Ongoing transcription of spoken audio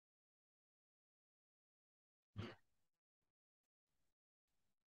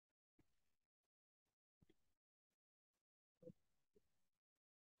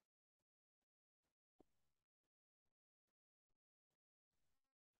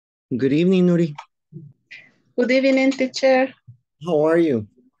Good evening, Nuri. Good evening, teacher. How are you?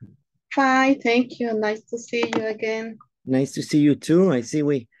 Fine, thank you. Nice to see you again. Nice to see you too. I see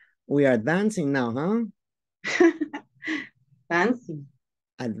we are advancing now, huh? Fancy.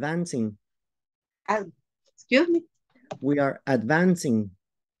 Advancing. Excuse me. We are advancing.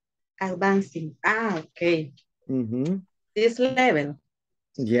 Advancing. Okay. Mm-hmm. This level.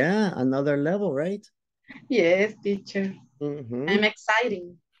 Yeah, another level, right? Yes, teacher. Mm-hmm. I'm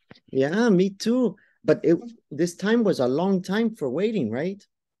excited. Yeah, me too. But this time was a long time for waiting, right?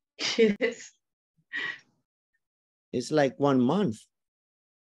 Yes. It's like 1 month.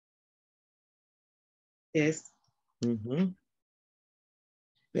 Yes. Mm-hmm.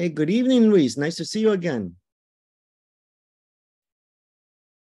 Hey, good evening, Luis. Nice to see you again.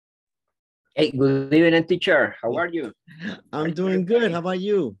 Hey, good evening, teacher. How are you? I'm doing good. How about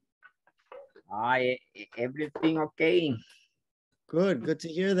you? Everything okay? Good to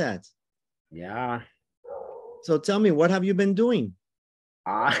hear that. Yeah. So tell me, what have you been doing?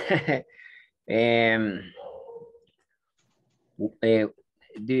 Do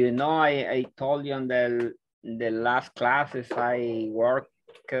you know I told you on the last classes I work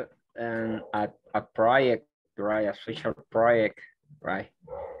at a project, right? A social project, right?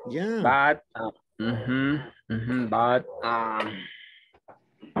 Yeah. But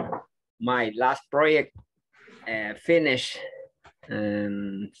my last project finished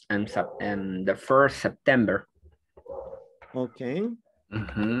and the 1st September. Okay.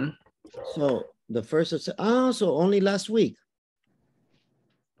 So the 1st of so only last week.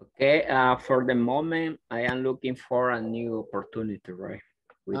 Okay. For the moment, I am looking for a new opportunity, right?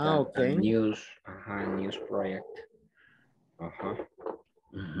 With okay. a news project.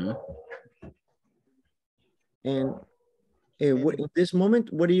 And in this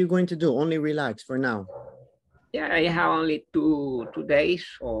moment, what are you going to do? Only relax for now. Yeah, I have only two days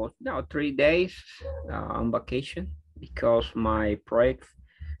or no 3 days on vacation because my project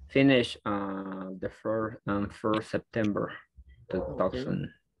finished the 1st September 2000.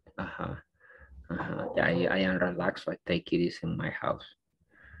 Okay. Yeah, I am relaxed. I take it easy in my house.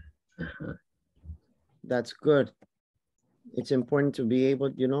 That's good. It's important to be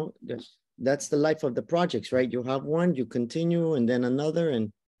able, that's the life of the projects, right? You have one, you continue, and then another,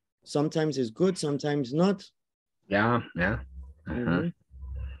 and sometimes it's good, sometimes not. Yeah. Good.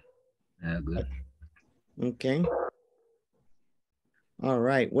 Okay. All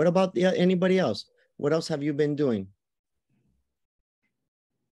right. What about anybody else? What else have you been doing?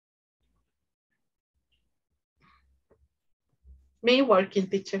 Me working,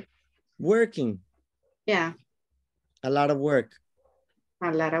 teacher. Working. Yeah. A lot of work.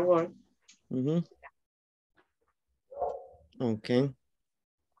 A lot of work. Okay.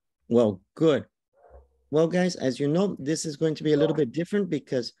 Well, good. Well, guys, as you know, this is going to be a little bit different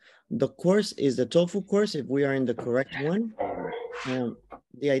because the course is the TOEFL course, if we are in the correct one.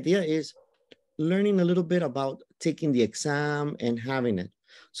 The idea is learning a little bit about taking the exam and having it.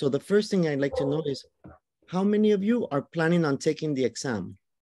 So the first thing I'd like to know is how many of you are planning on taking the exam?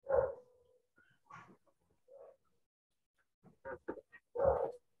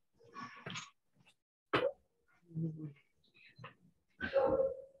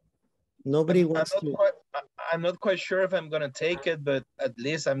 Nobody wants to. I'm not quite sure if I'm going to take it, but at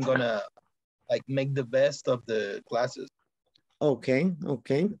least I'm going to like make the best of the classes. Okay,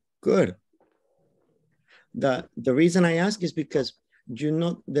 good. The reason I ask is because you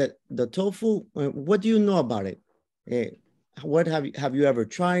know that the TOEFL, what do you know about it? What have you ever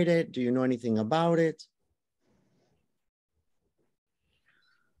tried it? Do you know anything about it?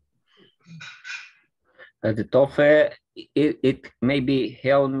 The TOEFL, it maybe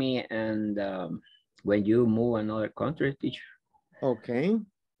help me and when you move another country, teacher. Okay,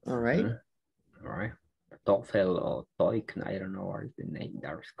 all right. All right. TOEFL or TOEIC, I don't know what is the name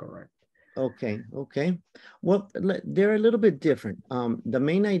that is correct. Okay. Well, they're a little bit different. The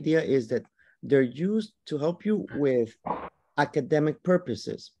main idea is that they're used to help you with academic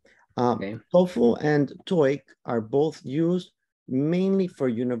purposes. TOEFL and TOEIC are both used mainly for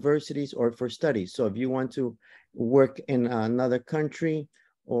universities or for studies. So if you want to work in another country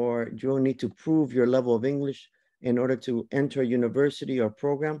or you need to prove your level of English in order to enter a university or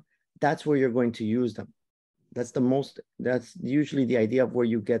program, that's where you're going to use them. That's usually the idea of where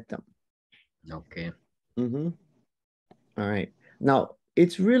you get them. Okay. All right. Now,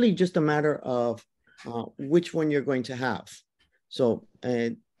 it's really just a matter of which one you're going to have. So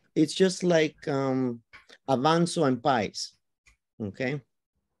it's just like Avanzo and PAIS, okay?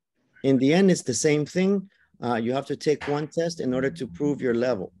 In the end, it's the same thing. You have to take one test in order to prove your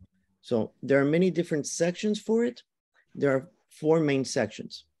level. So there are many different sections for it. There are 4 main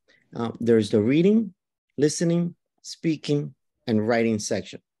sections. There's the reading, listening, speaking, and writing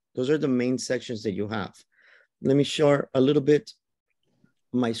section. Those are the main sections that you have. Let me share a little bit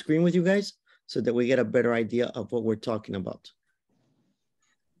my screen with you guys so that we get a better idea of what we're talking about.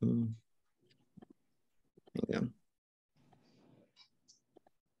 Hang on.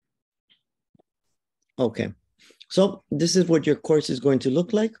 Okay, so this is what your course is going to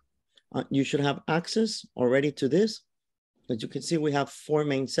look like. You should have access already to this. As you can see, we have 4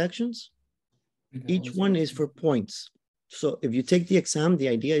 main sections. Each one is for points. So if you take the exam, the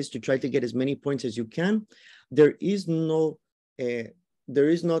idea is to try to get as many points as you can. There is not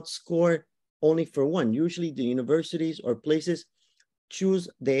score only for one. Usually the universities or places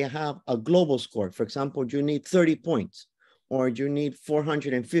they have a global score. For example, you need 30 points or you need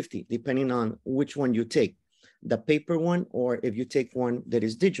 450, depending on which one you take, the paper one, or if you take one that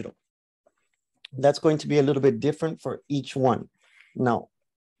is digital. That's going to be a little bit different for each one. Now,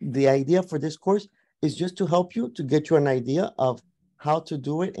 the idea for this course is just to help you to get you an idea of how to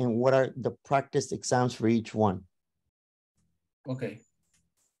do it and what are the practice exams for each one. Okay.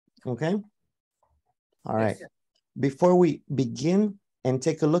 Okay. All right. Before we begin and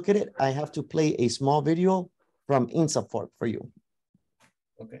take a look at it, I have to play a small video from INSAFORP for you.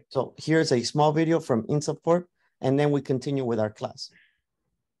 Okay. So here's a small video from INSAFORP, and then we continue with our class.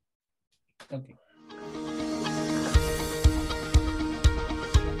 Okay.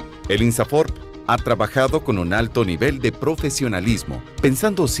 El INSAFORP ha trabajado con un alto nivel de profesionalismo,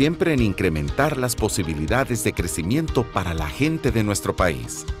 pensando siempre en incrementar las posibilidades de crecimiento para la gente de nuestro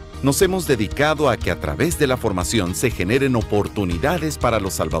país. Nos hemos dedicado a que a través de la formación se generen oportunidades para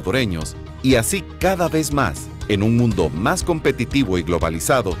los salvadoreños y así cada vez más, en un mundo más competitivo y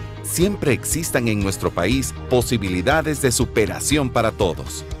globalizado, siempre existan en nuestro país posibilidades de superación para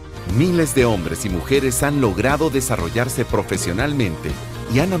todos. Miles de hombres y mujeres han logrado desarrollarse profesionalmente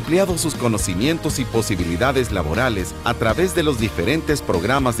y han ampliado sus conocimientos y posibilidades laborales a través de los diferentes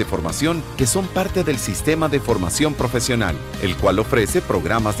programas de formación que son parte del sistema de formación profesional, el cual ofrece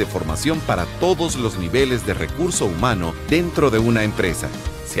programas de formación para todos los niveles de recurso humano dentro de una empresa.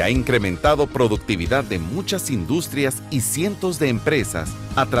 Se ha incrementado productividad de muchas industrias y cientos de empresas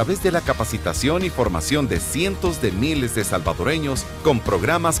a través de la capacitación y formación de cientos de miles de salvadoreños con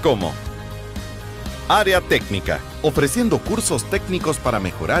programas como Área Técnica, ofreciendo cursos técnicos para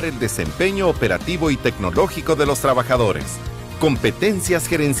mejorar el desempeño operativo y tecnológico de los trabajadores. Competencias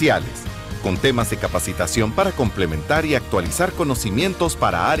gerenciales, con temas de capacitación para complementar y actualizar conocimientos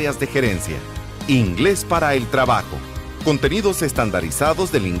para áreas de gerencia. Inglés para el trabajo, contenidos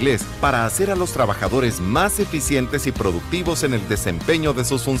estandarizados del inglés para hacer a los trabajadores más eficientes y productivos en el desempeño de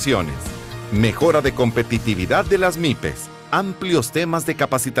sus funciones. Mejora de competitividad de las MIPES. Amplios temas de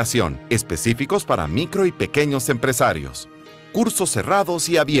capacitación específicos para micro y pequeños empresarios. Cursos cerrados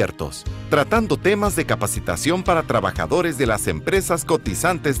y abiertos, tratando temas de capacitación para trabajadores de las empresas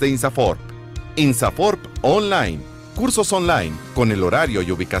cotizantes de INSAFORP. INSAFORP Online. Cursos online con el horario y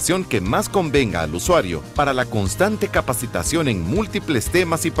ubicación que más convenga al usuario para la constante capacitación en múltiples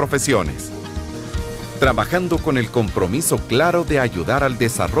temas y profesiones. Trabajando con el compromiso claro de ayudar al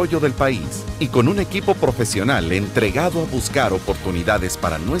desarrollo del país y con un equipo profesional entregado a buscar oportunidades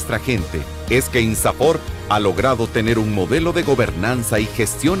para nuestra gente, es que INSAFORP ha logrado tener un modelo de gobernanza y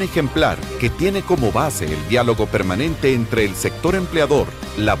gestión ejemplar que tiene como base el diálogo permanente entre el sector empleador,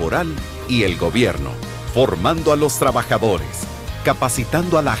 laboral y el gobierno, formando a los trabajadores,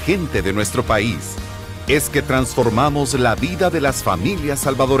 capacitando a la gente de nuestro país. Es que transformamos la vida de las familias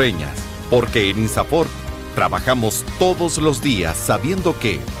salvadoreñas. Porque en INSAFORP trabajamos todos los días sabiendo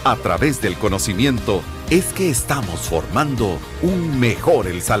que, a través del conocimiento, es que estamos formando un mejor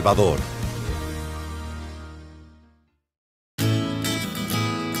El Salvador.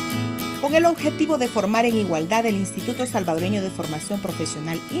 Con el objetivo de formar en igualdad, el Instituto Salvadoreño de Formación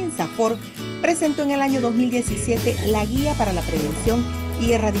Profesional INSAFORP presentó en el año 2017 la Guía para la Prevención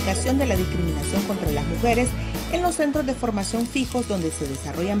y Erradicación de la Discriminación contra las Mujeres en los centros de formación fijos donde se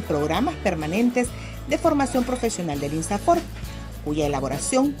desarrollan programas permanentes de formación profesional del INSAFORP, cuya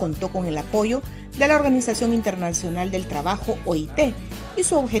elaboración contó con el apoyo de la Organización Internacional del Trabajo, OIT, y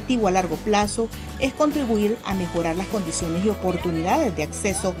su objetivo a largo plazo es contribuir a mejorar las condiciones y oportunidades de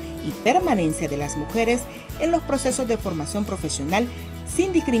acceso y permanencia de las mujeres en los procesos de formación profesional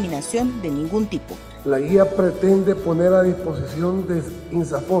sin discriminación de ningún tipo. La guía pretende poner a disposición de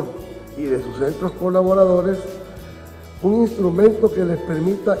INSAFORP y de sus centros colaboradores un instrumento que les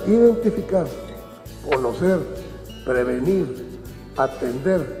permita identificar, conocer, prevenir,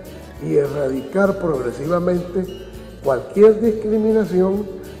 atender y erradicar progresivamente cualquier discriminación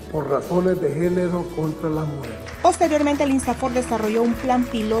por razones de género contra las mujeres. Posteriormente, el INSAFORP desarrolló un plan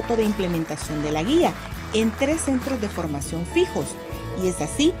piloto de implementación de la guía en 3 centros de formación fijos, y es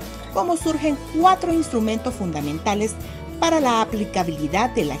así como surgen 4 instrumentos fundamentales para la aplicabilidad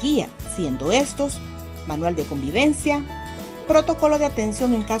de la guía, siendo estos: manual de convivencia, protocolo de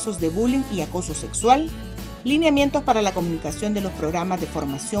atención en casos de bullying y acoso sexual, lineamientos para la comunicación de los programas de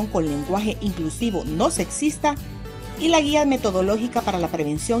formación con lenguaje inclusivo no sexista y la guía metodológica para la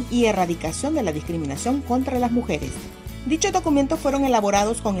prevención y erradicación de la discriminación contra las mujeres. Dichos documentos fueron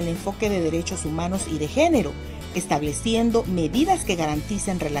elaborados con el enfoque de derechos humanos y de género, estableciendo medidas que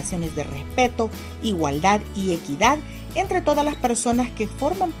garanticen relaciones de respeto, igualdad y equidad entre todas las personas que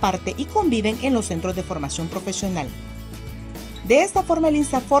forman parte y conviven en los centros de formación profesional. De esta forma, el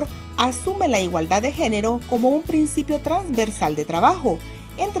INSAFORP asume la igualdad de género como un principio transversal de trabajo,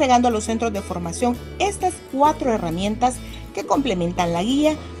 entregando a los centros de formación estas 4 herramientas que complementan la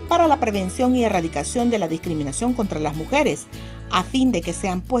guía para la prevención y erradicación de la discriminación contra las mujeres, a fin de que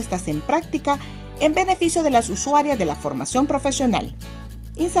sean puestas en práctica en beneficio de las usuarias de la formación profesional.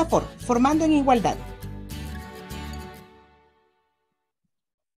 INSAFORP, formando en igualdad.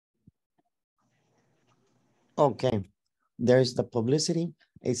 Okay, there's the publicity.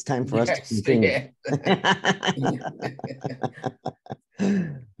 It's time for us to continue.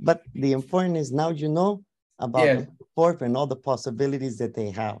 But the important is now you know about the INSAFORP and all the possibilities that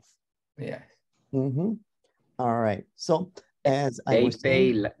they have. Yeah. All right. So as I They was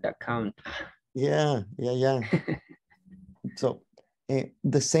pay saying, the account. yeah. So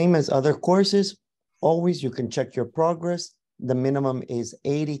the same as other courses, always you can check your progress. The minimum is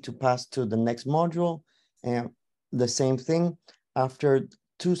 80 to pass to the next module. And the same thing, after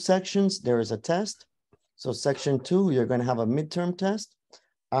 2 sections, there is a test. So section 2, you're going to have a midterm test.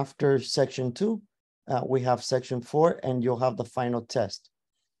 After section 2, we have section 4, and you'll have the final test.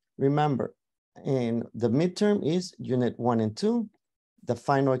 Remember, in the midterm is unit 1 and 2. The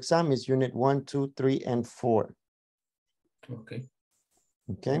final exam is unit 1, 2, 3, and 4. Okay.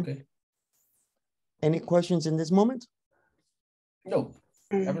 Okay. Any questions in this moment? No,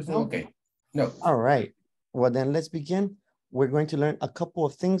 everything okay. No. All right. Well, then let's begin. We're going to learn a couple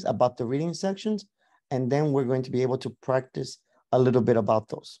of things about the reading sections, and then we're going to be able to practice a little bit about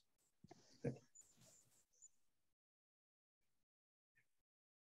those.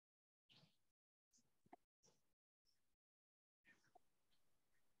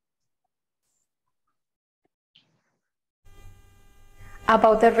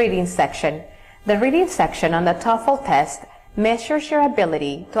 About the reading section. The reading section on the TOEFL test measures your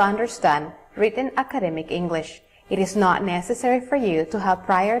ability to understand written academic English. It is not necessary for you to have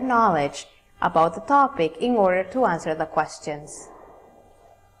prior knowledge about the topic in order to answer the questions.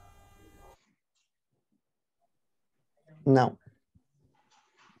 Now,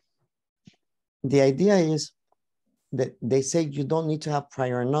 the idea is that they say you don't need to have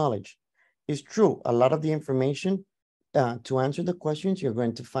prior knowledge. It's true, a lot of the information to answer the questions you're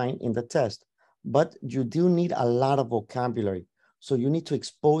going to find in the test, but you do need a lot of vocabulary. So you need to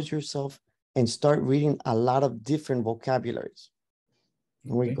expose yourself and start reading a lot of different vocabularies.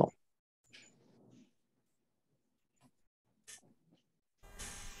 Here we go.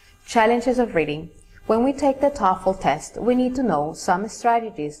 Challenges of reading. When we take the TOEFL test, we need to know some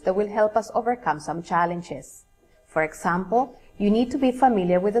strategies that will help us overcome some challenges. For example, you need to be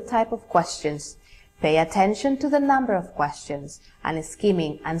familiar with the type of questions. Pay attention to the number of questions, and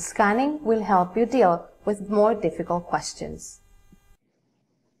skimming and scanning will help you deal with more difficult questions.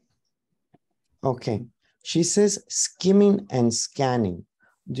 Okay, she says skimming and scanning.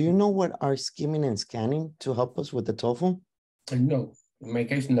 Do you know what are skimming and scanning to help us with the TOEFL? No, in my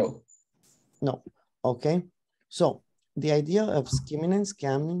case, no. No, okay. So the idea of skimming and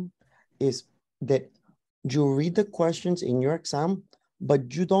scanning is that you read the questions in your exam,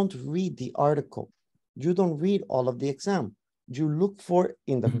 but you don't read the article. You don't read all of the exam. You look for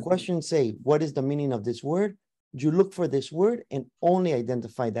in the question, say, what is the meaning of this word? You look for this word and only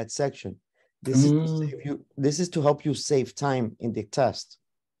identify that section. This is to save you, this is to help you save time in the test.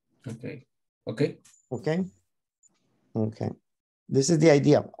 Okay. This is the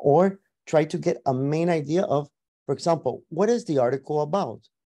idea. Or try to get a main idea of, for example, what is the article about?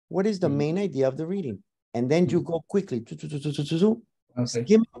 What is the main idea of the reading? And then you go quickly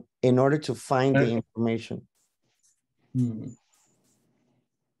skim in order to find the information.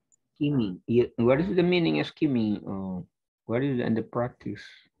 Skimming. What is the meaning of skimming? What is in the practice?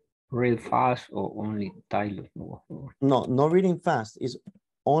 Read fast or only title? No, no reading fast. It's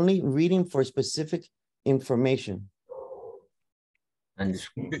only reading for specific information. And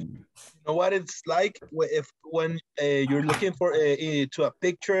you know what it's like when you're looking for to a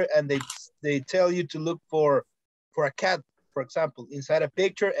picture and they tell you to look for for a cat, for example, inside a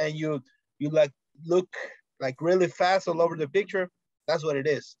picture, and you like look like really fast all over the picture. That's what it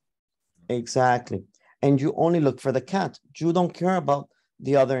is. Exactly. And you only look for the cat. You don't care about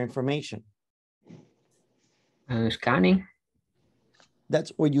the other information. Scanning.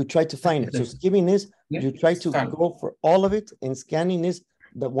 That's where you try to find it. So skimming is you try to go for all of it, and scanning is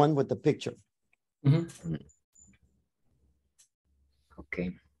the one with the picture. Mm-hmm.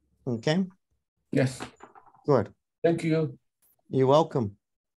 Okay. Okay. Yes. Good. Thank you. You're welcome.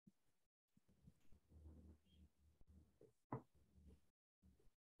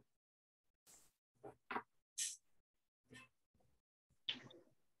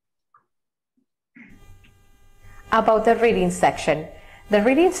 About the reading section. The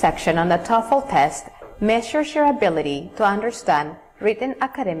reading section on the TOEFL test measures your ability to understand written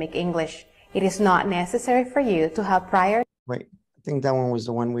academic English. It is not necessary for you to have prior... Right. I think that one was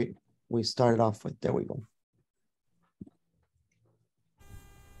the one we started off with. There we go.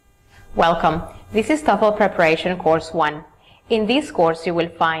 Welcome. This is TOEFL Preparation Course 1. In this course, you will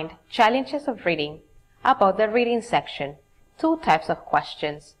find challenges of reading, about the reading section, 2 types of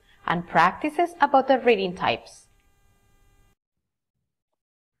questions, and practices about the reading types.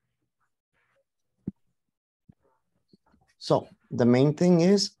 So the main thing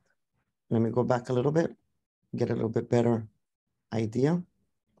is, let me go back a little bit, get a little bit better idea.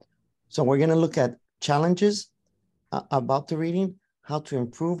 So we're going to look at challenges about the reading, how to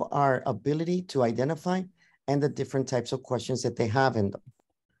improve our ability to identify, and the different types of questions that they have in them.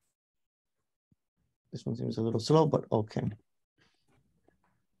 This one seems a little slow, but okay.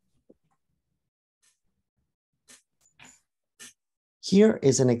 Here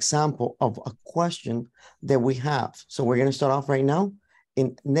is an example of a question that we have. So we're going to start off right now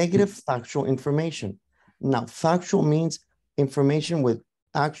in negative factual information. Now, factual means information with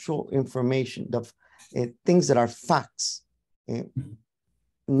actual information, things that are facts,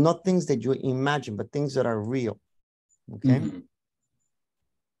 not things that you imagine, but things that are real. Okay. Mm-hmm.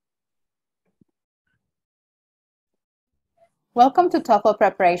 Welcome to TOEFL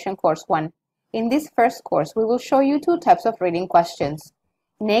Preparation Course 1. In this first course, we will show you 2 types of reading questions: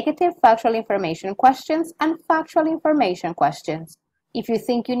 negative factual information questions and factual information questions. If you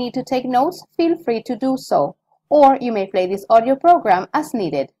think you need to take notes, feel free to do so, or you may play this audio program as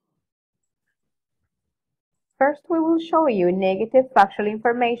needed. First, we will show you negative factual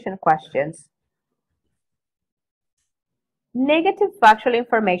information questions. Negative factual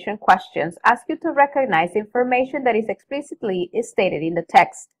information questions ask you to recognize information that is explicitly stated in the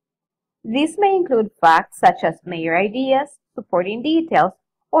text. These may include facts such as major ideas, supporting details,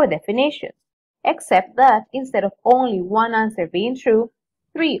 or definitions, except that instead of only one answer being true,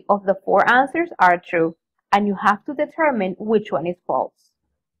 3 of the 4 answers are true, and you have to determine which one is false.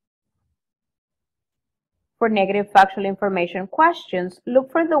 For negative factual information questions,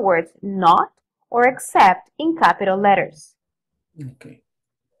 look for the words not or except in capital letters. Okay.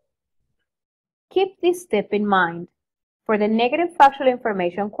 Keep this tip in mind. For the negative factual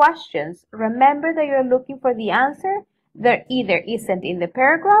information questions, remember that you're looking for the answer that either isn't in the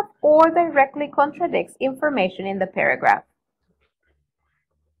paragraph or directly contradicts information in the paragraph.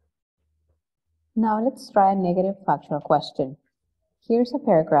 Now let's try a negative factual question. Here's a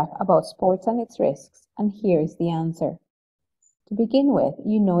paragraph about sports and its risks, and here is the answer. To begin with,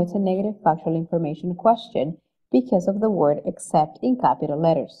 you know it's a negative factual information question because of the word except in capital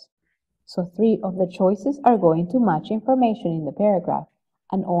letters. So 3 of the choices are going to match information in the paragraph,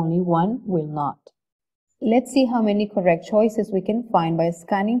 and only 1 will not. Let's see how many correct choices we can find by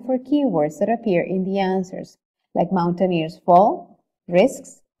scanning for keywords that appear in the answers, like mountaineers fall,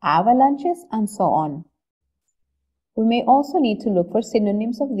 risks, avalanches, and so on. We may also need to look for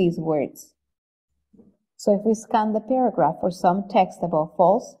synonyms of these words. So if we scan the paragraph for some text about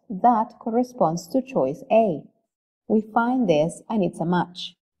false, that corresponds to choice A. We find this and it's a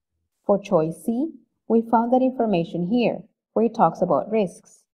match. For choice C, we found that information here, where it talks about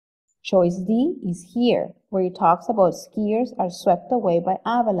risks. Choice D is here, where it talks about skiers are swept away by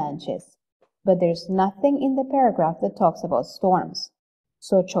avalanches. But there's nothing in the paragraph that talks about storms.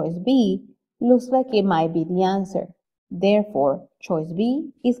 So choice B looks like it might be the answer. Therefore, choice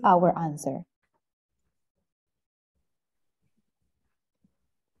B is our answer.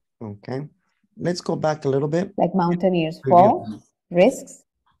 Okay. Let's go back a little bit. Like mountaineers fall, risks.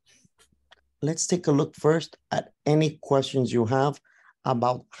 Let's take a look first at any questions you have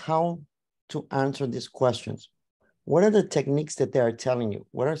about how to answer these questions. What are the techniques that they are telling you?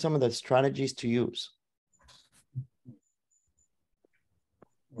 What are some of the strategies to use?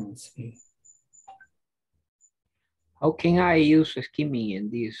 Let's see. How can I use skimming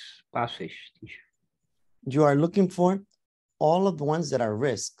in this passage, teacher? you are looking for all of the ones that are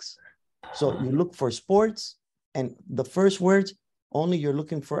risks. So you look for sports, and the first words, only you're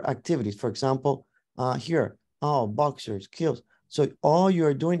looking for activities. For example, here, boxers, kills. So all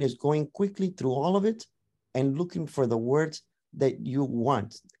you're doing is going quickly through all of it and looking for the words that you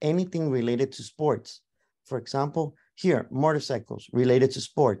want, anything related to sports. For example, here, motorcycles related to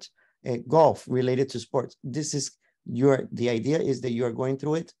sports, golf related to sports. This is the idea is that you're going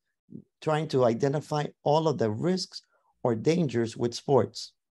through it, trying to identify all of the risks or dangers with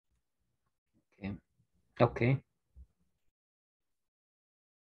sports. Okay.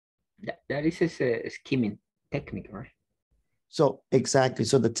 That is a skimming technique, right? So exactly.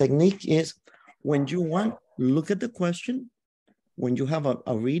 So the technique is when you want, look at the question. When you have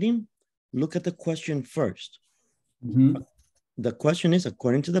a reading, look at the question first. Mm-hmm. The question is,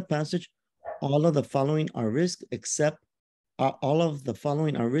 according to the passage, all of the following are risks except, all of the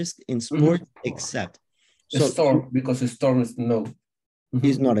following are risks in sports except. So storm, because the storm is no.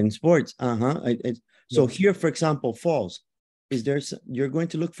 Is not in sports. So here, for example, falls. You're going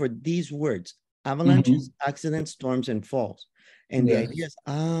to look for these words: avalanches, accidents, storms, and falls. And the idea is,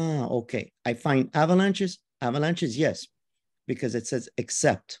 okay, I find avalanches, yes, because it says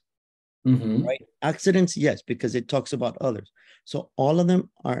except, right? Accidents, yes, because it talks about others. So all of them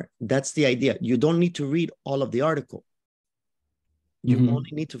are, that's the idea. You don't need to read all of the article. You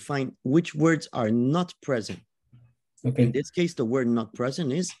only need to find which words are not present. Okay. In this case, the word not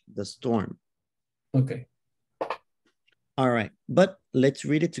present is the storm. Okay. All right, but let's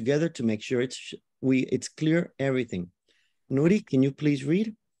read it together to make sure it's clear, everything. Nuri, can you please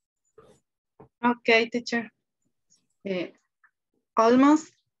read? Okay, teacher.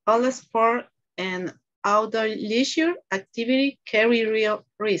 Almost all sport and outdoor leisure activity carry real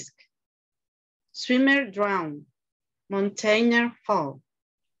risk. Swimmer drown, mountaineer fall.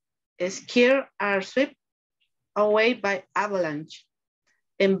 Skiers are swept away by avalanche,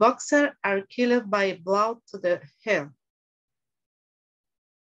 and boxers are killed by a blow to the head.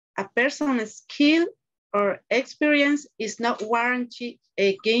 A person's skill or experience is not warranted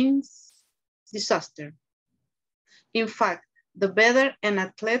against disaster. In fact, the better an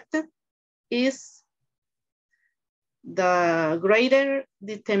athlete is, the greater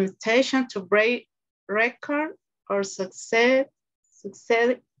the temptation to break record or succeed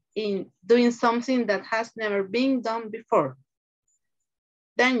in doing something that has never been done before.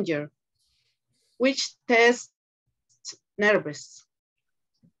 Danger, which tests nervous.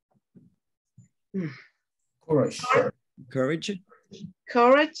 Courage.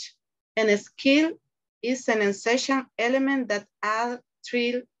 Courage and skill is an essential element that adds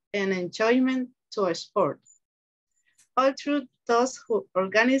thrill and enjoyment to a sport. Although those who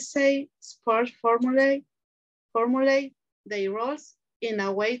organize sports formulate their roles in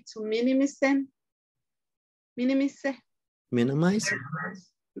a way to minimize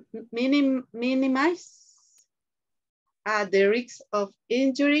the risk of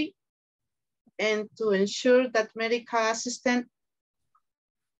injury and to ensure that medical assistance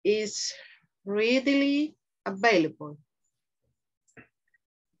is readily available.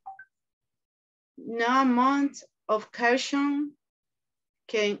 No amount of caution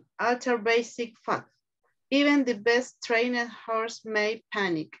can alter basic facts. Even the best trained horse may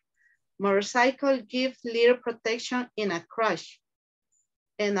panic. Motorcycle gives little protection in a crash,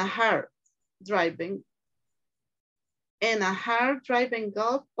 and a hard driving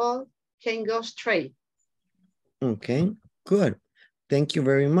golf ball can go straight. Okay, good. Thank you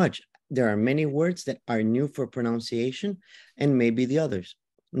very much. There are many words that are new for pronunciation and maybe the others.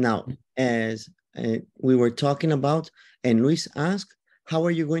 Now, as we were talking about, and Luis asked, how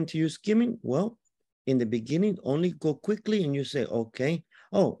are you going to use skimming? Well, in the beginning, only go quickly and you say, okay,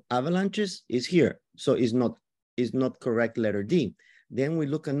 avalanches is here. So it's not correct letter D. Then we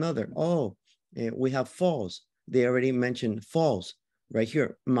look another, we have falls. They already mentioned falls right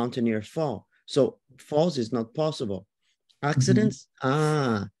here, mountaineers fall. So falls is not possible. Accidents,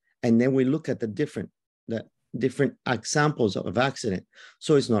 and then we look at the different examples of accident.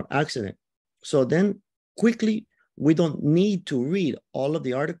 So it's not accident. So then quickly, we don't need to read all of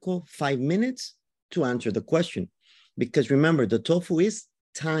the article 5 minutes to answer the question. Because remember, the TOEFL is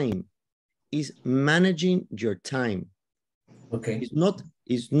time, is managing your time. Okay.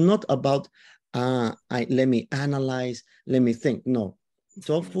 It's not about, let me analyze, let me think. No,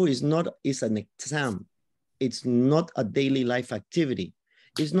 TOEFL is an exam. It's not a daily life activity.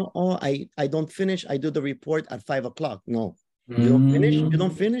 It's not, I don't finish, I do the report at 5 o'clock. No, you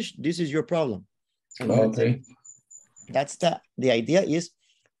don't finish, this is your problem. And okay. That's the idea is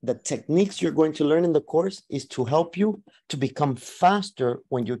the techniques you're going to learn in the course is to help you to become faster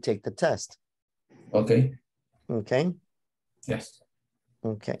when you take the test. Okay. Okay. Yes.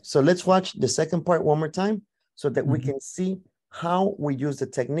 Okay. So let's watch the second part one more time so that we can see how we use the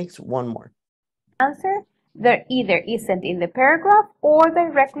techniques one more. Answer, there either isn't in the paragraph or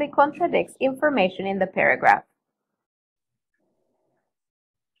directly contradicts information in the paragraph.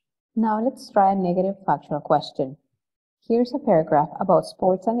 Now let's try a negative factual question. Here's a paragraph about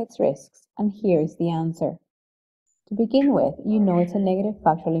sports and its risks, and here is the answer. To begin with, you know it's a negative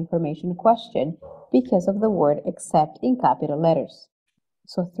factual information question because of the word except in capital letters.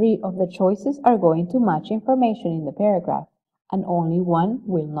 So 3 of the choices are going to match information in the paragraph, and only 1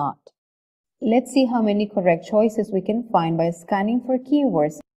 will not. Let's see how many correct choices we can find by scanning for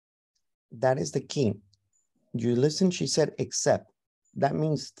keywords. That is the key. You listen, she said except. That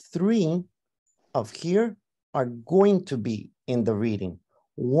means 3 of here are going to be in the reading.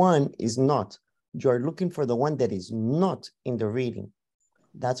 1 is not. You're looking for the one that is not in the reading.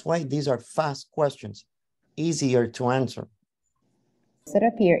 That's why these are fast questions, easier to answer. That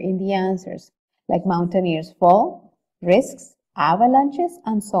appear in the answers, like mountaineers fall, risks, avalanches,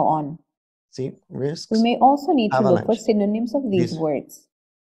 and so on. See, risks. We may also need to look for avalanche. synonyms of these words.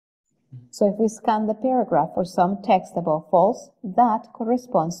 So if we scan the paragraph for some text about false, that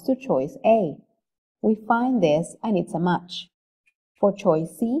corresponds to choice A. We find this and it's a match. For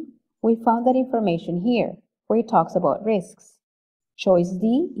choice C, we found that information here, where it talks about risks. Choice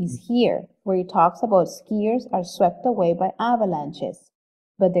D is here, where it talks about skiers are swept away by avalanches.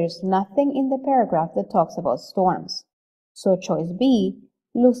 But there's nothing in the paragraph that talks about storms. So choice B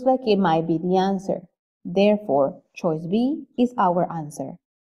looks like it might be the answer. Therefore, choice B is our answer.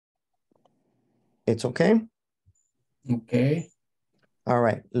 It's okay? Okay. All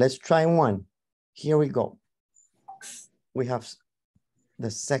right, let's try one. Here we go. We have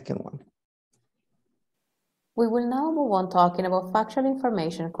the second one. We will now move on talking about factual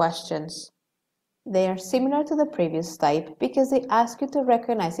information questions. They are similar to the previous type because they ask you to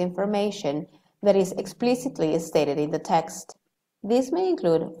recognize information that is explicitly stated in the text. This may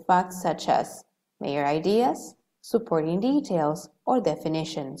include facts such as mere ideas, supporting details, or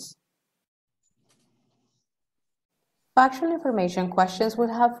definitions. Factual information questions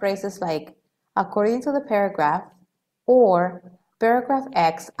will have phrases like, according to the paragraph, or paragraph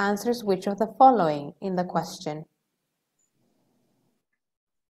X answers which of the following in the question.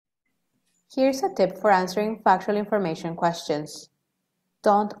 Here's a tip for answering factual information questions.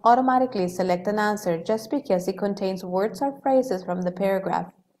 Don't automatically select an answer just because it contains words or phrases from the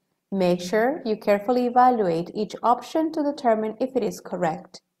paragraph. Make sure you carefully evaluate each option to determine if it is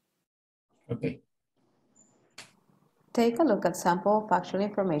correct. Okay. Take a look at sample factual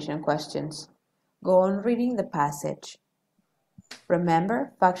information questions. Go on reading the passage.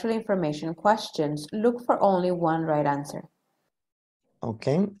 Remember, factual information questions look for only one right answer.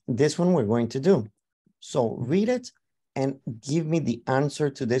 Okay, this one we're going to do. So read it and give me the answer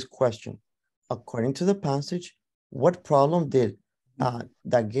to this question. According to the passage, what problem did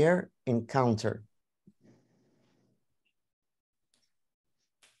Daguerre encounter?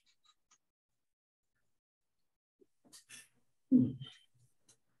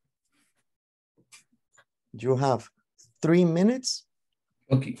 You have 3 minutes.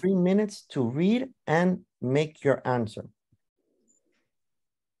 Okay. 3 minutes to read and make your answer.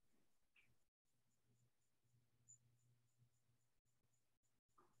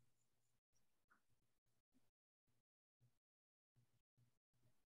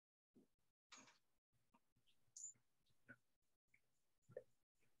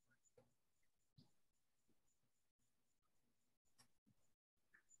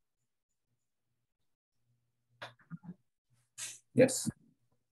 Yes.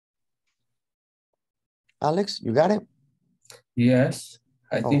 Alex, you got it? Yes,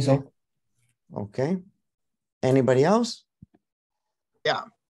 I think so. Okay. Anybody else? Yeah.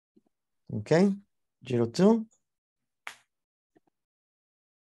 Okay. 02.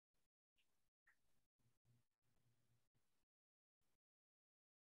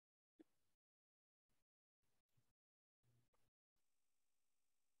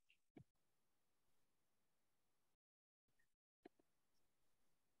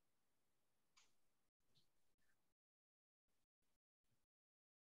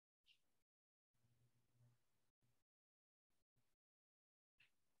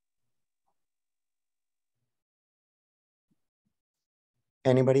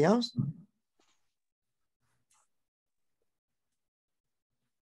 Anybody else?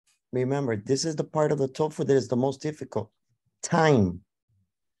 Remember, this is the part of the TOEFL that is the most difficult. Time.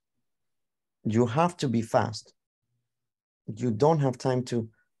 You have to be fast. You don't have time to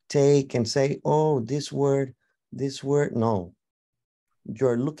take and say, oh, this word. No.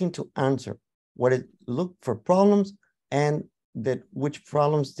 You're looking to answer. what it looked for problems, and that which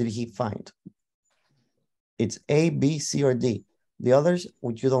problems did he find. It's A, B, C, or D. The others,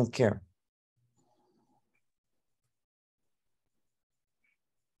 which you don't care.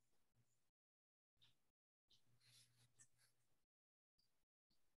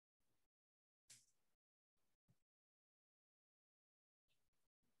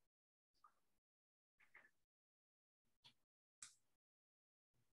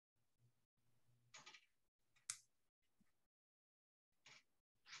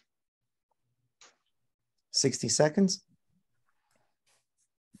 $60 seconds.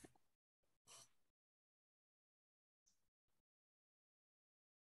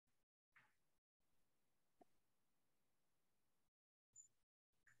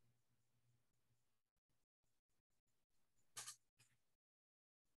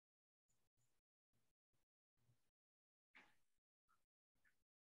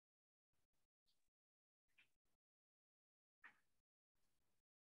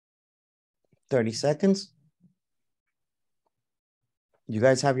 $30 seconds. You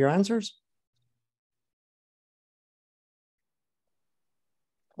guys have your answers?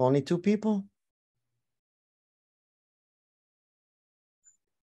 Only 2 people?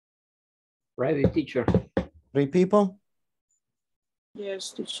 Ready, teacher. 3 people?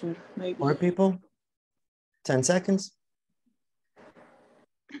 Yes, teacher, maybe. 4 people? 10 seconds?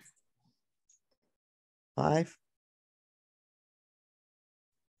 5?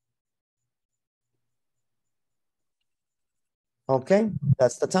 Okay,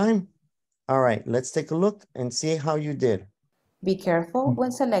 that's the time. All right, let's take a look and see how you did. Be careful when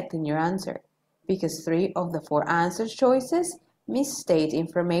selecting your answer, because 3 of the 4 answer choices misstate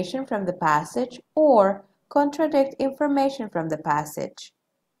information from the passage or contradict information from the passage.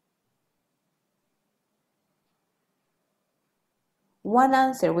 One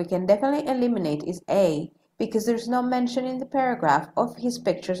answer we can definitely eliminate is A, because there's no mention in the paragraph of his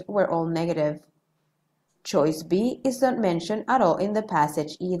pictures were all negative. Choice B is not mentioned at all in the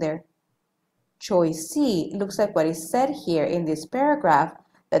passage either. Choice C looks like what is said here in this paragraph,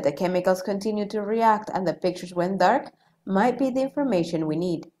 that the chemicals continue to react and the pictures went dark, might be the information we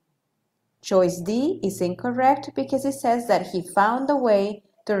need. Choice D is incorrect because it says that he found a way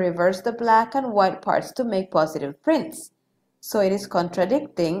to reverse the black and white parts to make positive prints, so it is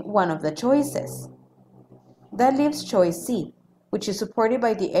contradicting one of the choices. That leaves choice C, which is supported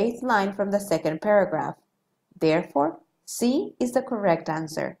by the 8th line from the 2nd paragraph. Therefore, C is the correct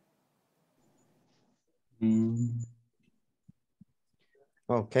answer.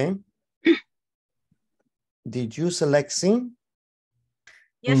 Okay. Did you select C?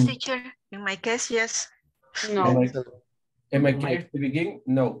 Yes, teacher. In my case, yes. No. In my case, to begin,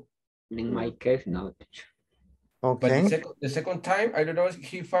 no. In my case, no, teacher. Okay. But the second time, I don't know if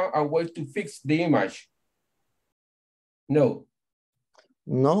he found a way to fix the image. No.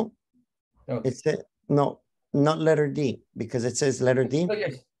 No. Okay. It said no, not letter D, because it says letter D. Oh,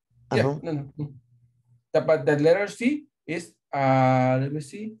 yes. Yeah, no. But the letter C is, let me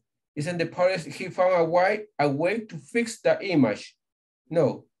see, is in the part he found a way to fix the image.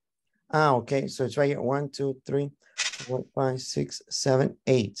 No. Okay, so it's right here. 1, 2, 3, 4, 5, 6, 7,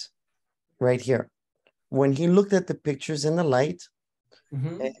 8. Right here. When he looked at the pictures in the light,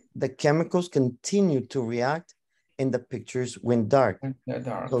 the chemicals continued to react and the pictures went dark.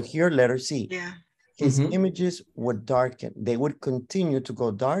 So here, letter C. Yeah. His images would darken. They would continue to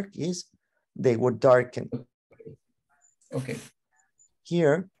go dark. They would darken. Okay.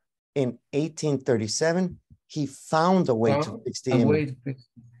 Here, in 1837, he found a way to fix the image.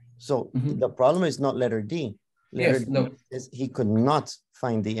 So the problem is not letter D. Letter D is he could not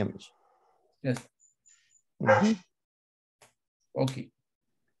find the image. Yes. Okay.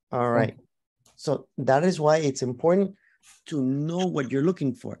 All right. So that is why it's important to know what you're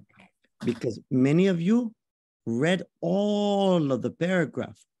looking for, because many of you read all of the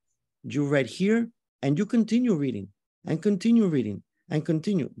paragraph. You read here and you continue reading and continue reading and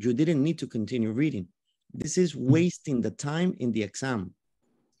continue. You didn't need to continue reading. This is wasting the time in the exam.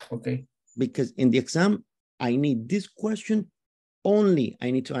 Okay. Because in the exam, I need this question only.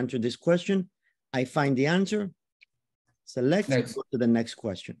 I need to answer this question. I find the answer, select, go to the next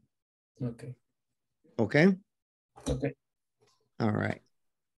question. Okay. Okay? Okay. All right.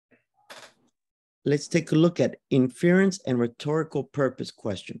 Let's take a look at inference and rhetorical purpose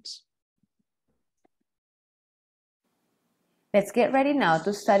questions. Let's get ready now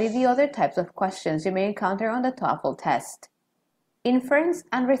to study the other types of questions you may encounter on the TOEFL test. Inference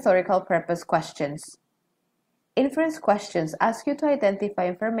and rhetorical purpose questions. Inference questions ask you to identify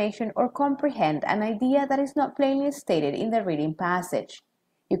information or comprehend an idea that is not plainly stated in the reading passage.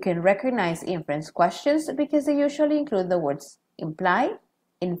 You can recognize inference questions because they usually include the words imply,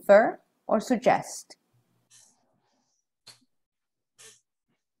 infer, or suggest.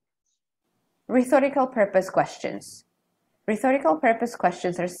 Rhetorical purpose questions. Rhetorical purpose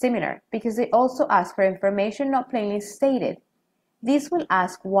questions are similar because they also ask for information not plainly stated. These will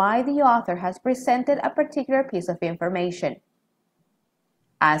ask why the author has presented a particular piece of information.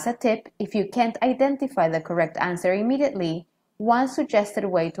 As a tip, if you can't identify the correct answer immediately, one suggested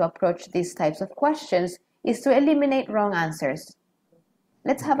way to approach these types of questions is to eliminate wrong answers.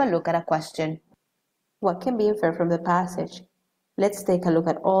 Let's have a look at a question. What can be inferred from the passage? Let's take a look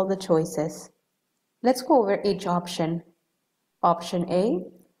at all the choices. Let's go over each option. Option A,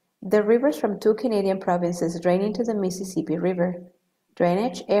 the rivers from 2 Canadian provinces drain into the Mississippi River.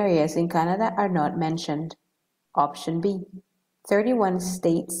 Drainage areas in Canada are not mentioned. Option B, 31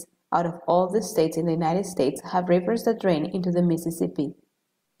 states out of all the states in the United States have rivers that drain into the Mississippi.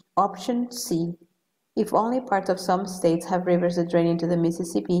 Option C, if only parts of some states have rivers that drain into the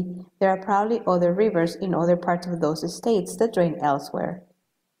Mississippi, there are probably other rivers in other parts of those states that drain elsewhere.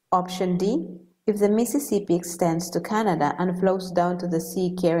 Option D, if the Mississippi extends to Canada and flows down to the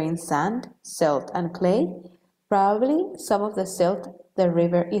sea carrying sand, silt, and clay, probably some of the silt the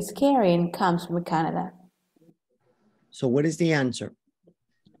river is carrying comes from Canada. So what is the answer?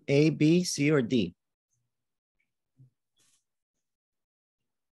 A, B, C, or D?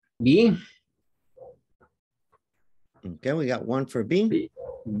 B. Okay, we got one for B. B.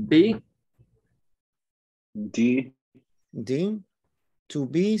 B. D. D. 2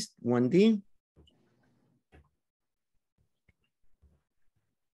 B's, 1 D.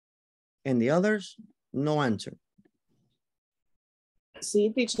 And the others, no answer.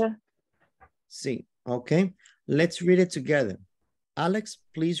 C, teacher. C, okay. Let's read it together. Alex,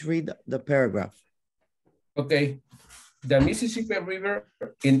 please read the paragraph. Okay. The Mississippi River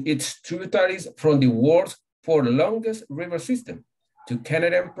in its tributaries from the world's 4th longest river system to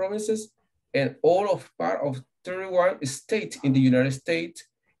Canadian provinces and all of part of 31 states in the United States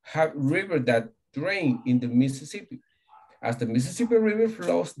have rivers that drain in the Mississippi. As the Mississippi River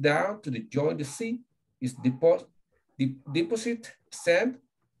flows down to join the sea, it deposit sand,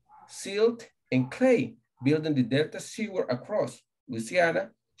 silt, and clay, building the Delta Seaward across Louisiana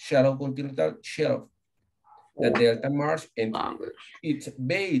shallow continental shelf. The Delta Marsh and its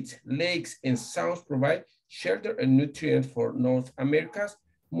bays, lakes, and sounds provide shelter and nutrients for North America's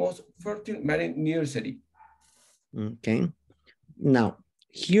most fertile marine nursery. Okay. Now,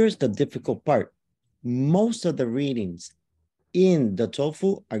 here's the difficult part. Most of the readings in the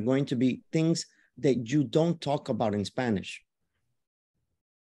TOEFL are going to be things that you don't talk about in Spanish.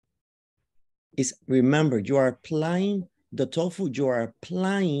 Remember, you are applying the TOEFL, you are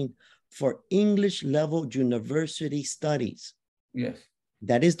applying for English level university studies. Yes.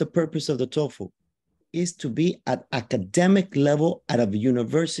 That is the purpose of the TOEFL, is to be at academic level at a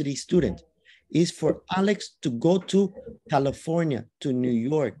university student. Is for Alex to go to California, to New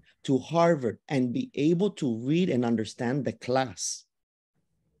York, to Harvard, and be able to read and understand the class.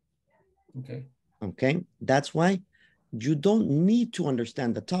 Okay. Okay, that's why you don't need to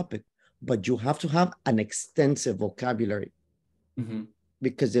understand the topic, but you have to have an extensive vocabulary. Mm-hmm.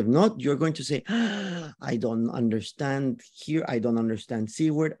 Because if not, you're going to say, I don't understand here. I don't understand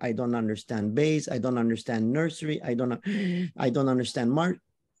C word. I don't understand base. I don't understand nursery. I don't understand mark.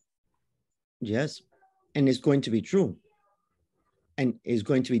 Yes, and it's going to be true. And it's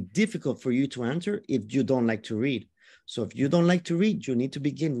going to be difficult for you to answer if you don't like to read. So if you don't like to read, you need to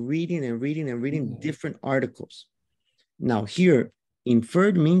begin reading and reading and reading different articles. Now here,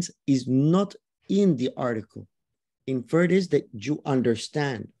 inferred means is not in the article. Inferred is that you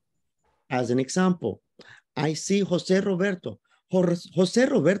understand. As an example, I see Jose Roberto. Jose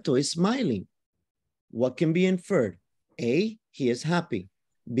Roberto is smiling. What can be inferred? A, he is happy.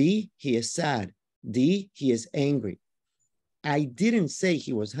 B, he is sad. D, he is angry. I didn't say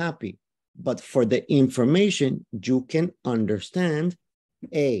he was happy, but for the information, you can understand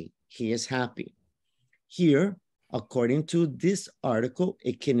A, he is happy. Here, according to this article,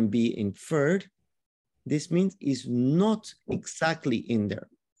 it can be inferred. This means it's not exactly in there.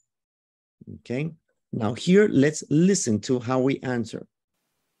 Okay, now here, let's listen to how we answer.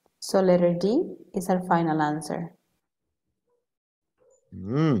 So letter D is our final answer.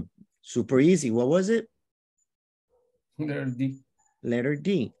 Super easy. What was it? Letter D. Letter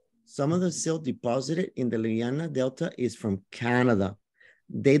D. Some of the silt deposited in the Louisiana Delta is from Canada.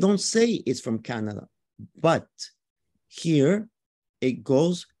 They don't say it's from Canada, but here it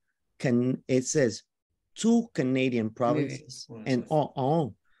goes, it says 2 Canadian provinces and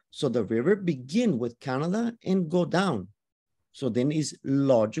all. So the river begin with Canada and go down. So then it's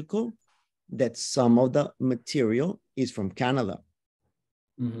logical that some of the material is from Canada.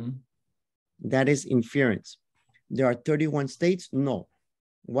 That is inference. There are 31 states? No.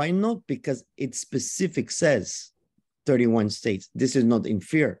 Why not? Because it specific says 31 states. This is not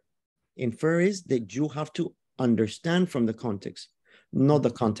infer. Infer is that you have to understand from the context, not the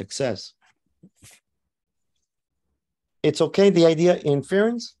context says. It's okay, the idea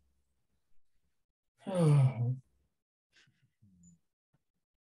inference?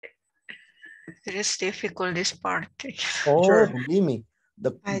 It is difficult, this part. Oh, Sure. believe me,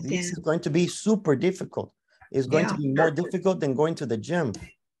 this is going to be super difficult. It's going to be more difficult than going to the gym.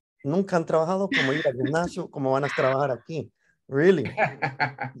 Nunca han trabajado como ir al gimnasio, como van a trabajar aquí. Really?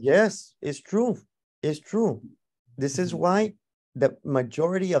 Yes, it's true. It's true. This is why the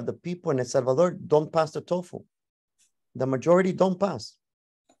majority of the people in El Salvador don't pass the TOEFL. The majority don't pass.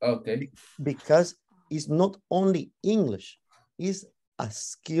 Okay. Because it's not only English, it's a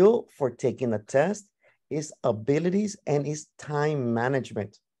skill for taking a test, it's abilities, and it's time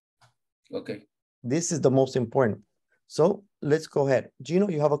management. Okay. This is the most important. So let's go ahead. Gino,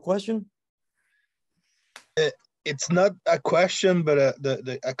 you have a question? It's not a question, but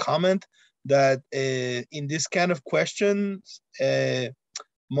a comment that in this kind of questions,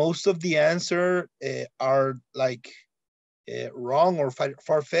 most of the answer are like wrong or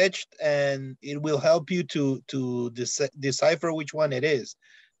far-fetched, and it will help you to decipher which one it is,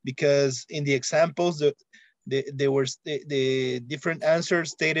 because in the examples the different answers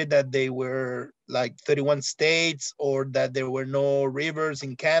stated that they were like 31 states, or that there were no rivers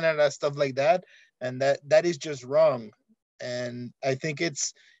in Canada, stuff like that, and that is just wrong. And I think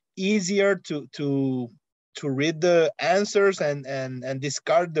it's easier to read the answers and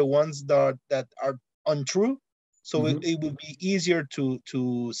discard the ones that are untrue. So it would be easier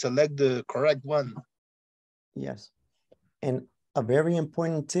to select the correct one. Yes. And a very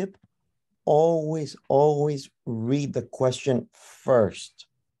important tip, always read the question first,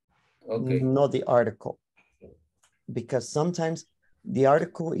 not the article. Because sometimes the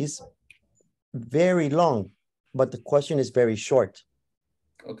article is very long, but the question is very short.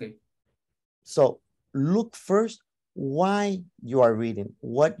 Okay. So look first why you are reading,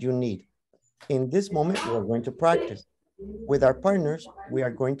 what you need. In this moment, we're going to practice. With our partners, we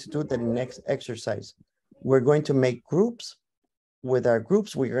are going to do the next exercise. We're going to make groups. With our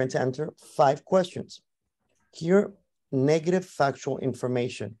groups, we're going to enter 5 questions. Here, negative factual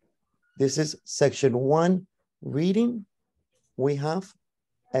information. This is section 1, reading. We have,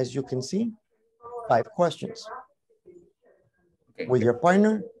 as you can see, 5 questions. Okay. With your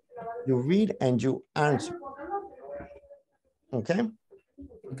partner, you read and you answer. Okay?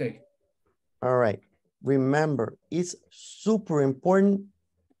 Okay. All right. Remember, it's super important,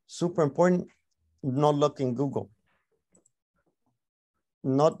 not look in Google.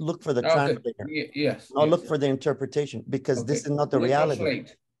 Not look for the translator. Yes. Not look for the interpretation, because this is not the reality.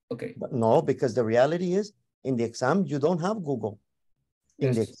 Translate. Okay. But no, because the reality is, in the exam, you don't have Google.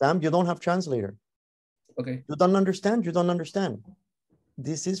 In the exam, you don't have translator. Okay. You don't understand, you don't understand.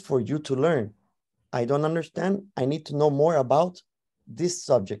 This is for you to learn. I don't understand. I need to know more about this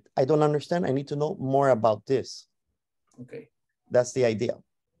subject. I don't understand. I need to know more about this. Okay. That's the idea.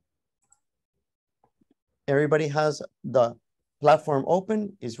 Everybody has the platform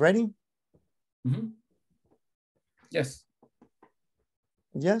open, is ready? Yes.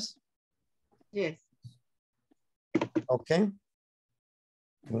 Yes? Yes. Okay.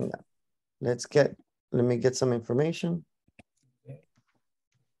 Let me get some information.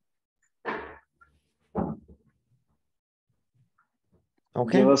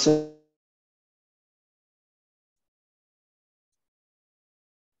 Okay.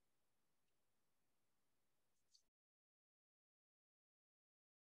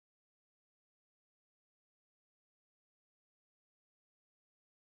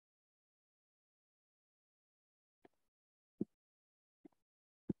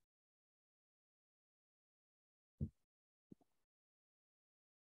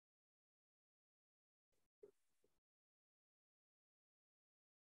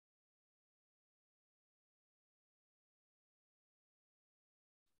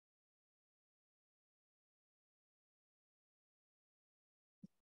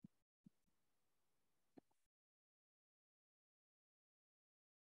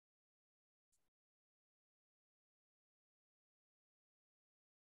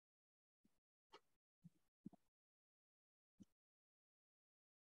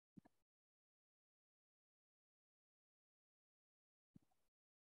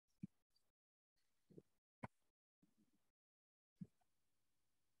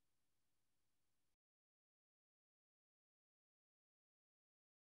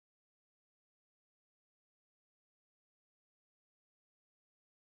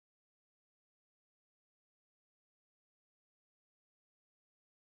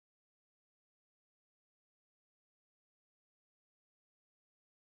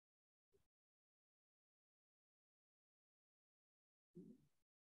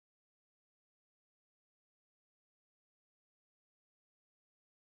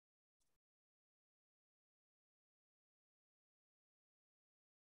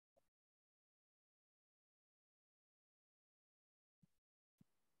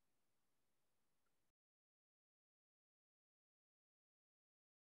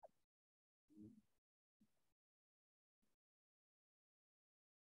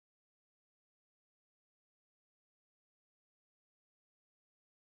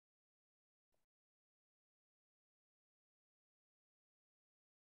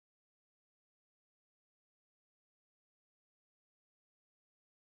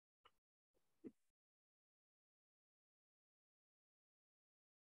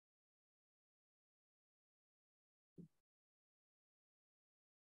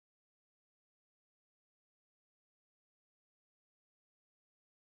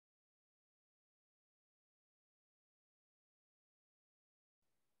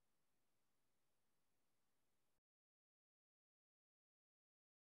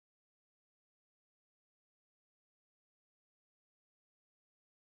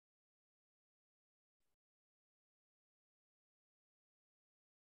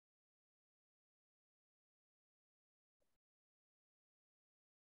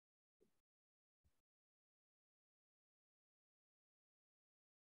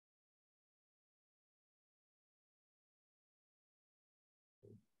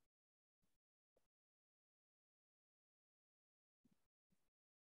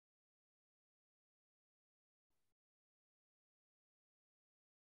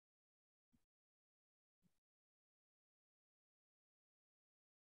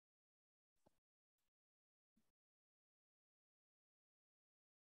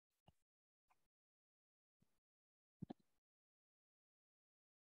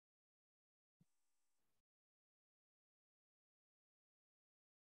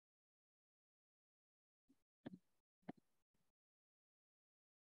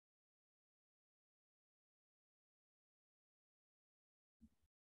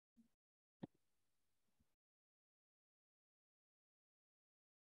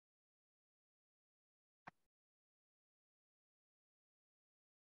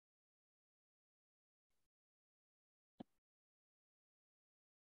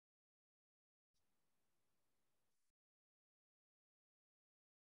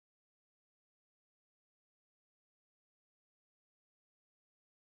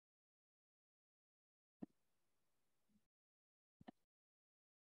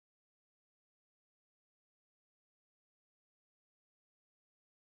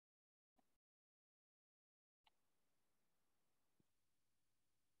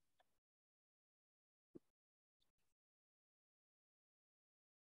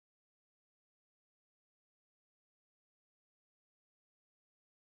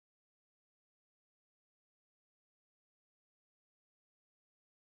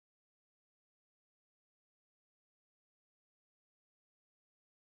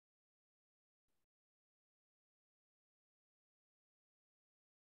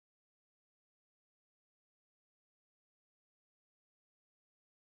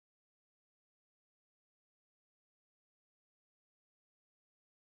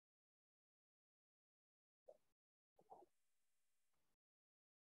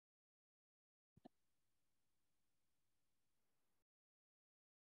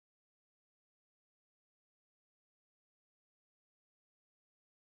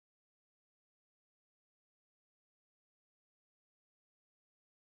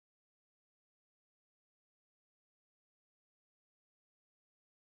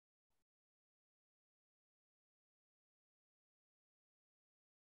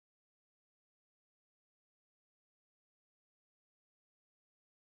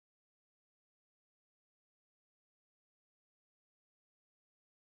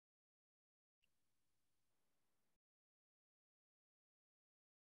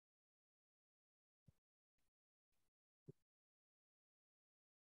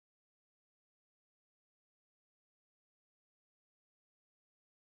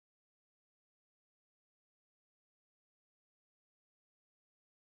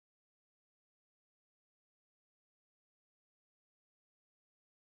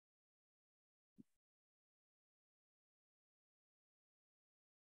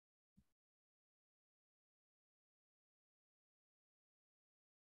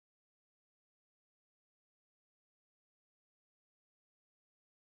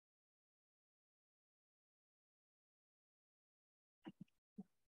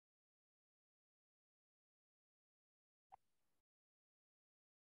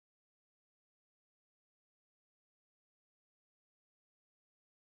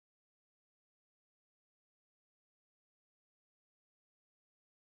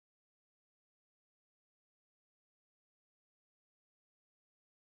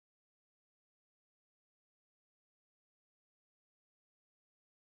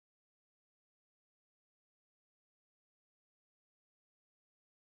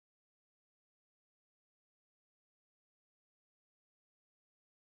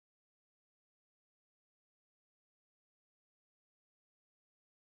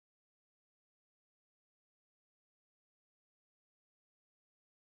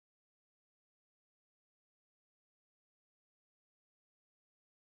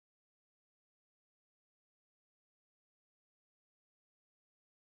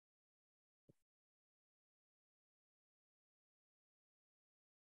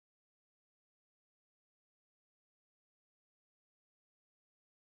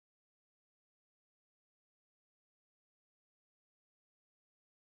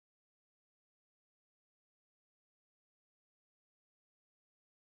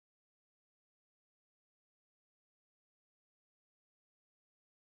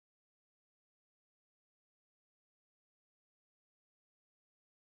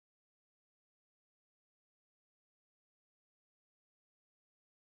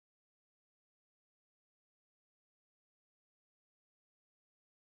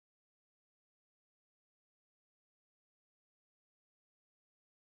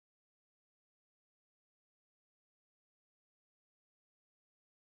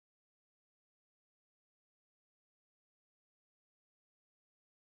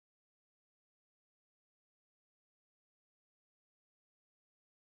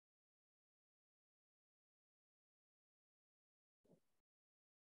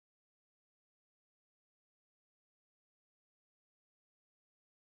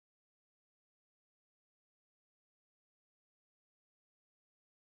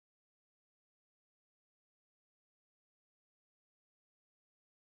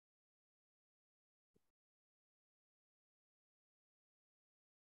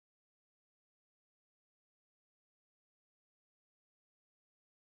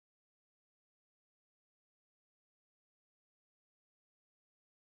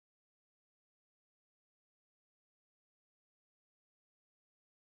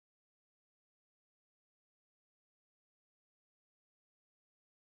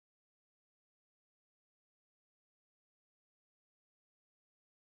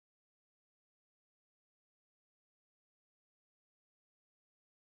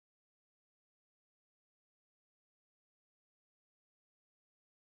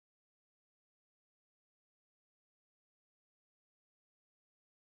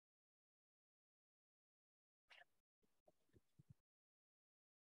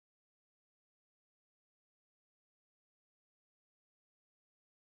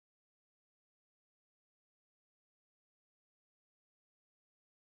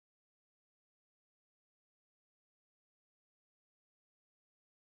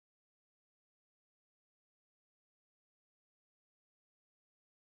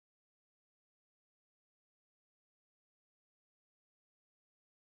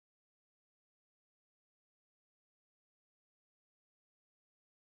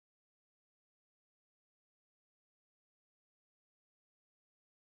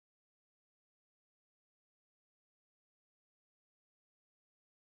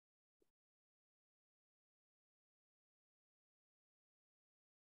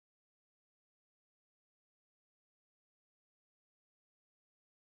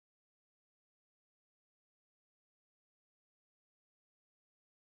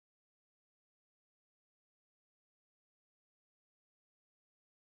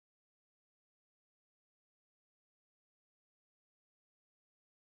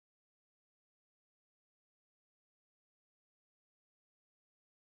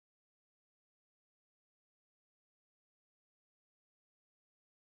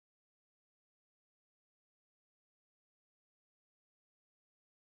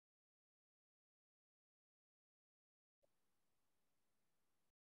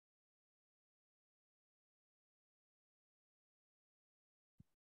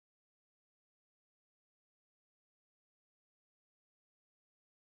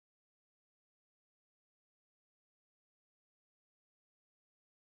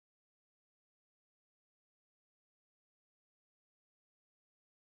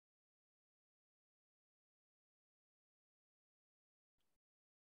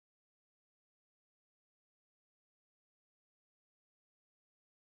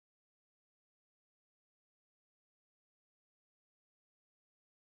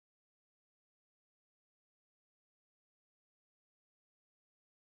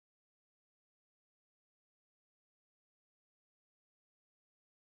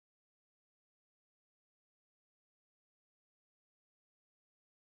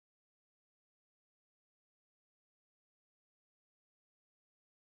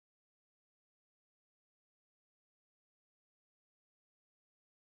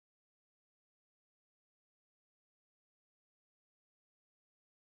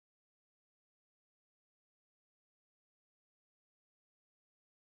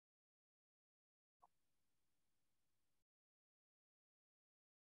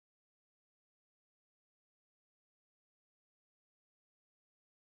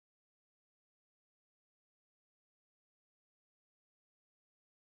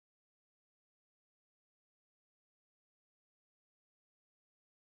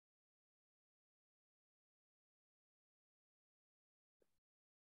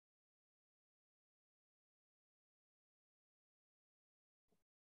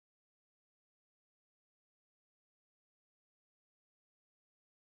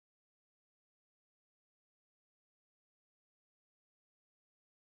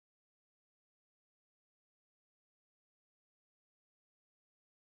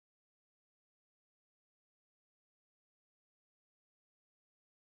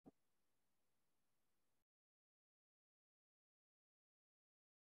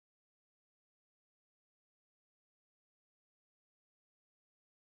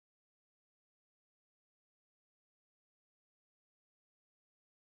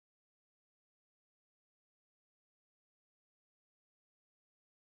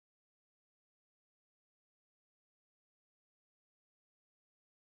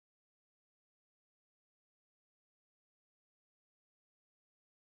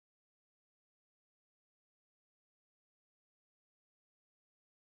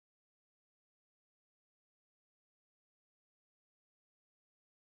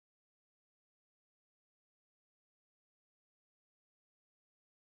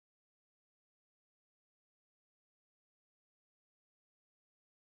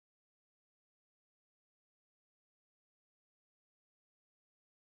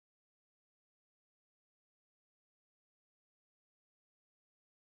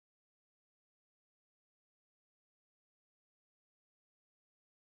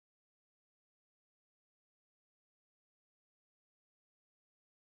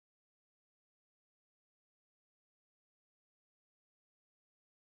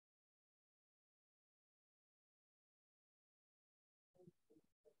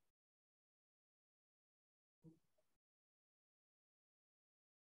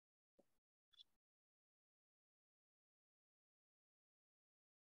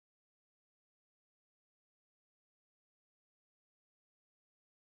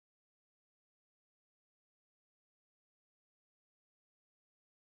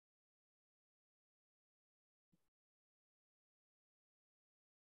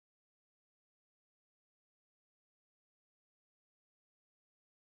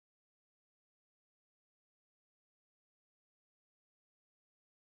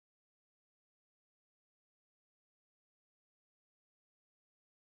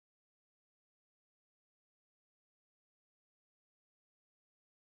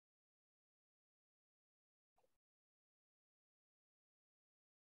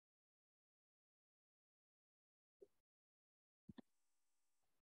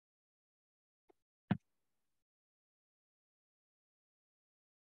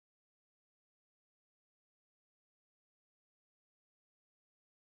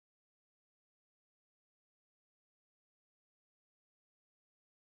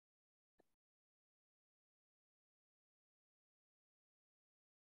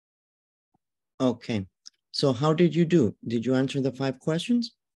 Okay. So how did you do? Did you answer the 5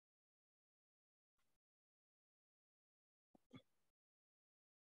 questions?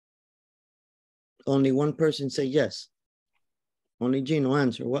 Only one person say yes. Only Gino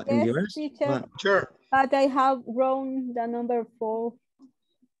answer. What? Yes, and the rest? teacher. What? Sure. But I have wrong the number 4.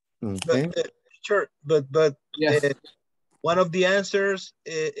 Okay. Sure, but Yes. one of the answers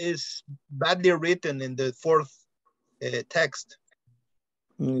is badly written in the 4th text.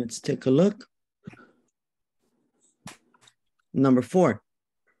 Let's take a look. Number 4.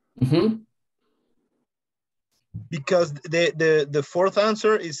 Because the 4th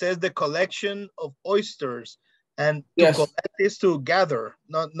answer, it says the collection of oysters, and to collect is to gather,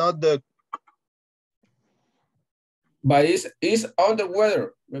 not the. But it's on the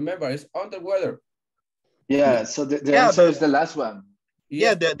weather. Remember, it's on the weather. Yeah, so the answer is the last one.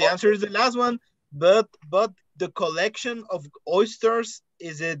 Yeah, the answer is the last one, but the collection of oysters,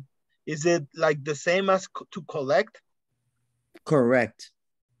 is it like the same as to collect? Correct.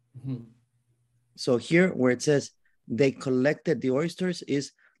 So here where it says they collected the oysters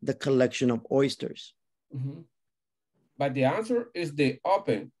is the collection of oysters. But the answer is the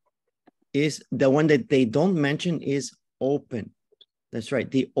open. Is the one that they don't mention is open. That's right,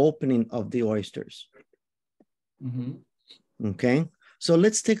 the opening of the oysters. Okay, so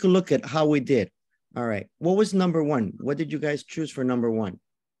let's take a look at how we did. All right, what was number 1? What did you guys choose for number 1?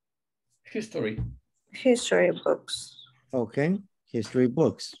 History. History books. Okay, history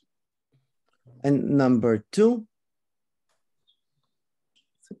books. And number 2?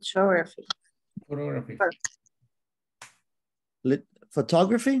 Photography. Photography.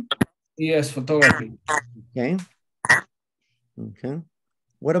 Photography? Yes, photography. Okay. Okay.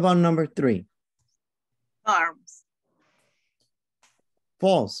 What about number 3? Farms.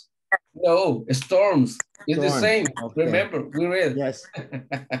 False. No, storms. It's the Storm. same. Okay. Remember, we read. Yes.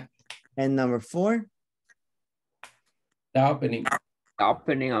 And number 4? The opening. The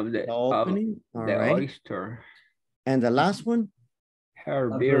opening of the opening. All the right. oyster. And the last one? Her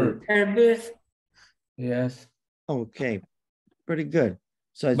beard. Yes. Okay. Pretty good.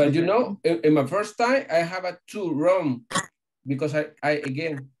 So, but you know, in my first time, I have a 2 wrong because I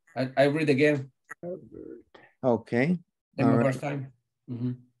read again. Okay. In my first time.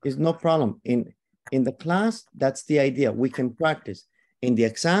 It's no problem. In the class, that's the idea. We can practice. In the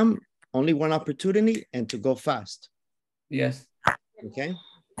exam, only one opportunity and to go fast. Yes. Okay.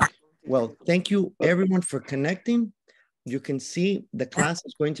 Well, thank you everyone for connecting. You can see the class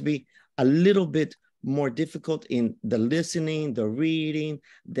is going to be a little bit more difficult in the listening, the reading,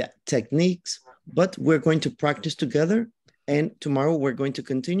 the techniques, but we're going to practice together. And tomorrow we're going to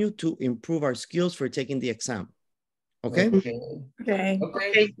continue to improve our skills for taking the exam. Okay? Okay. All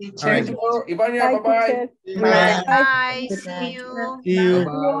right. Ivania, bye-bye. Bye. See you. See you.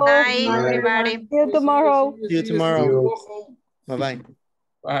 Bye, everybody. See you tomorrow. See you tomorrow. Bye-bye.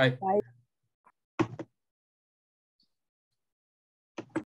 Bye. Bye.